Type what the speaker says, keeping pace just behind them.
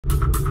In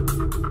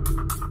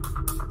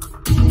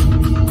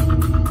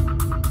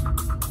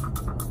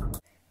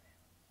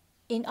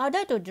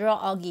order to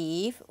draw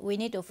ogive, we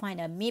need to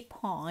find a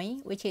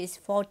midpoint, which is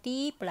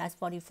 40 plus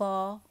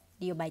 44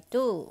 divided by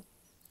 2.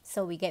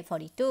 So we get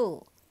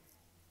 42.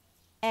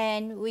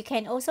 And we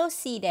can also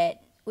see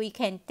that we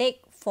can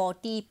take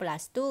 40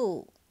 plus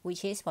 2,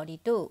 which is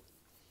 42.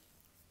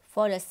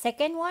 For the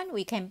second one,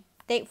 we can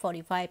take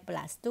 45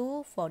 plus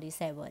 2,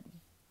 47.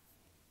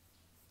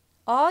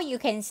 Or you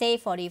can say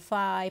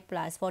 45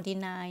 plus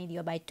 49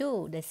 divided by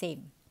 2, the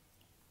same.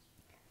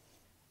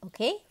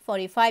 Okay,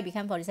 45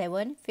 become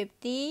 47,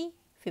 50,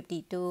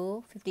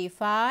 52,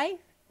 55,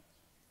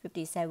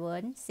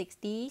 57,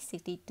 60,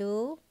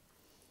 62,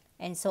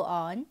 and so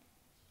on.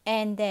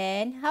 And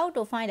then, how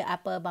to find the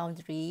upper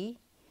boundary?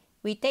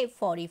 We take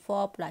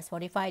 44 plus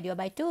 45 divided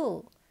by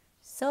 2.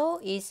 So,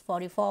 it's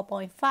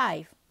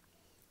 44.5.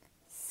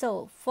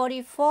 So,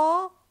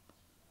 44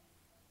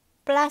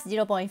 plus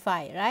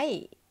 0.5,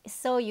 right?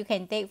 So, you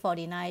can take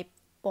 49.5,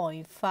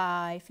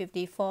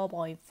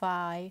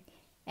 54.5,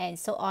 and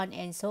so on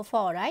and so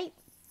forth, right?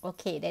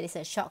 Okay, that is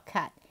a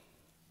shortcut.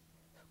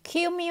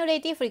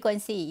 Cumulative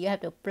frequency, you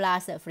have to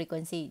plus the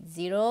frequency.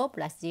 0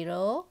 plus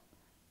 0,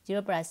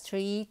 0 plus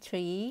 3,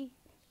 3,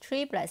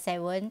 3 plus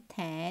 7,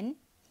 10,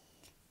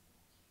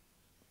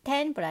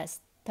 10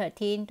 plus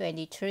 13,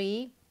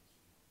 23,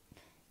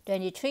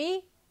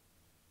 23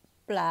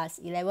 plus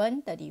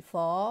 11,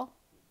 34,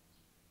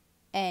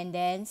 and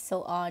then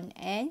so on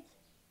and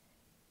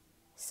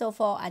so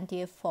forth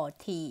until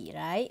 40,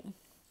 right?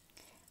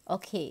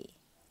 Okay,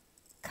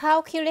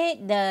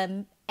 calculate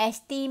the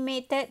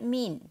estimated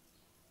mean.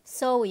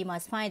 So we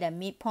must find the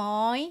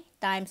midpoint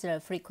times the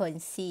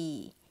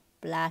frequency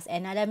plus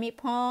another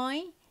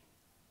midpoint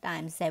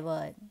times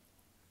 7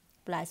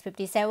 plus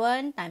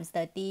 57 times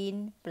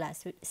 13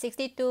 plus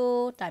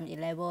 62 times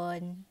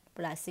 11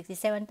 plus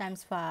 67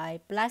 times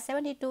 5 plus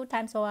 72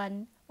 times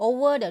 1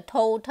 over the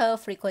total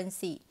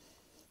frequency.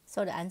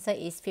 So the answer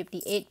is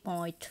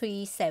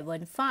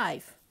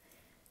 58.375.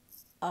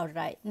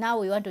 Alright, now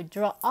we want to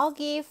draw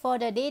ogive for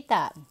the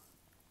data.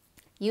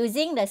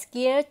 Using the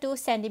scale 2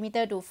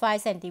 cm to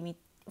 5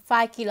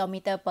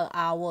 km per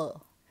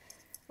hour.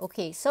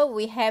 Okay, so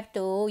we have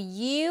to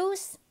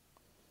use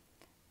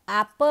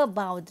upper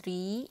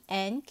boundary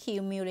and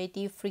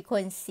cumulative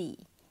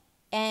frequency.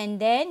 And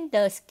then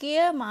the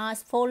scale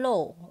must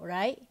follow,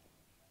 right?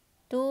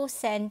 2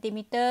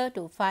 cm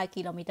to 5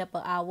 km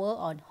per hour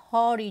on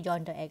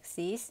horizontal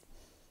axis.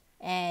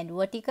 And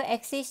vertical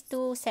axis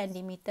 2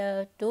 cm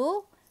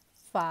to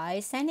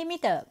 5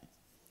 cm.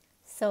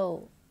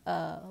 So,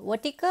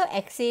 vertical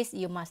axis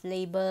you must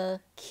label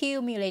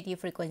cumulative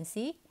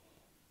frequency,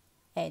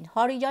 and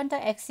horizontal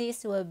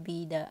axis will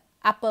be the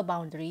upper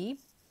boundary.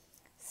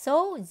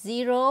 So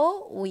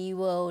 0 we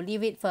will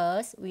leave it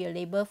first, we will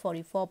label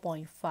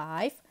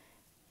 44.5.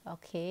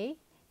 Okay,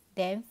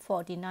 then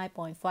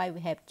 49.5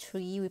 we have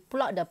 3, we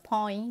plot the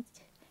point.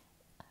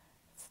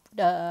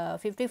 The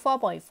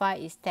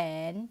 54.5 is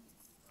 10,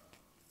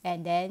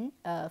 and then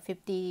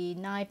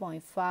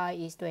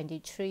 59.5 is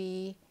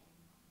 23,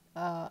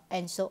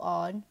 and so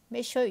on.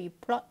 Make sure you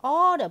plot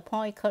all the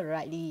points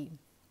correctly.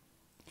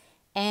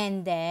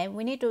 And then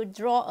we need to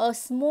draw a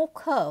smooth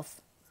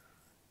curve.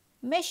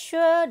 Make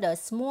sure the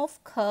smooth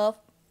curve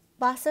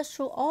passes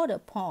through all the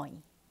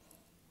points.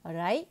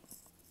 Alright?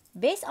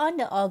 Based on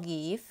the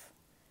ogive,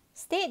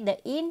 state the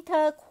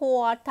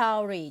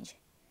interquartile range.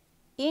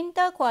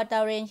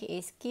 Interquartile range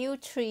is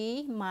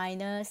Q3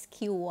 minus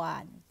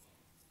Q1.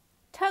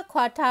 Third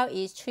quartile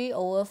is 3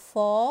 over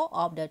 4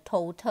 of the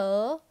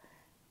total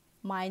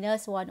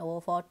minus 1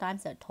 over 4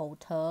 times the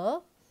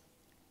total.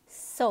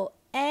 So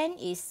n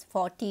is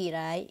 40,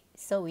 right?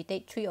 So we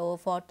take 3 over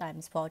 4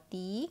 times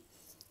 40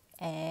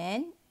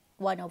 and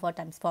 1 over 4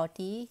 times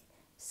 40.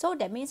 So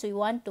that means we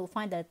want to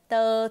find the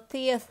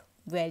 30th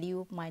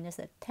value minus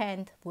the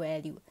 10th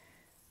value.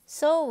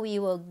 So we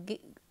will,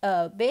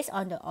 based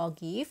on the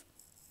ogive,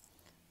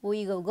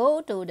 we will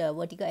go to the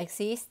vertical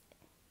axis,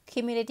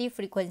 cumulative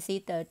frequency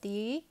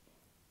 30.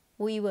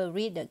 We will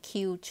read the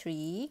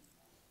Q3,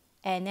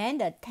 and then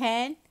the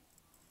 10.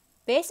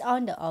 Based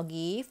on the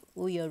ogive,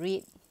 we will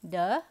read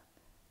the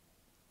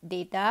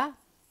data.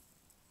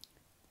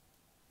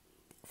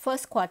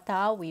 First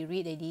quartile we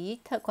read already,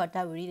 third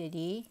quartile we read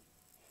already.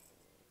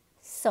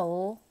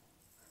 So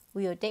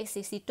we will take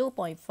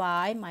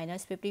 62.5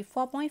 minus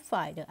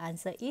 54.5. The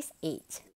answer is 8.